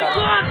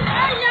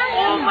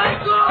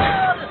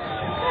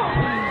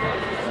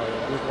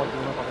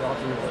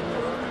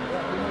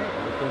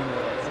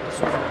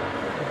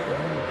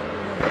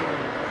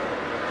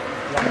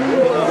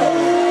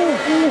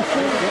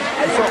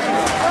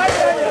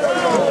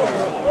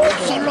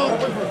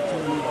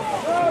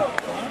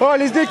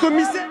Allez-y, le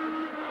commissaire!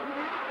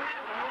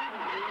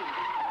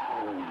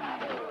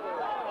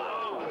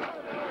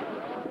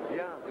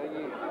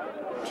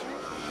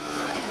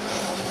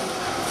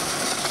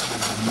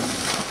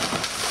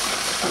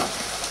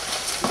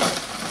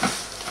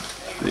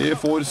 Det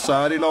får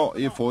særlig la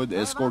i Ford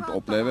Escort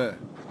oppleve.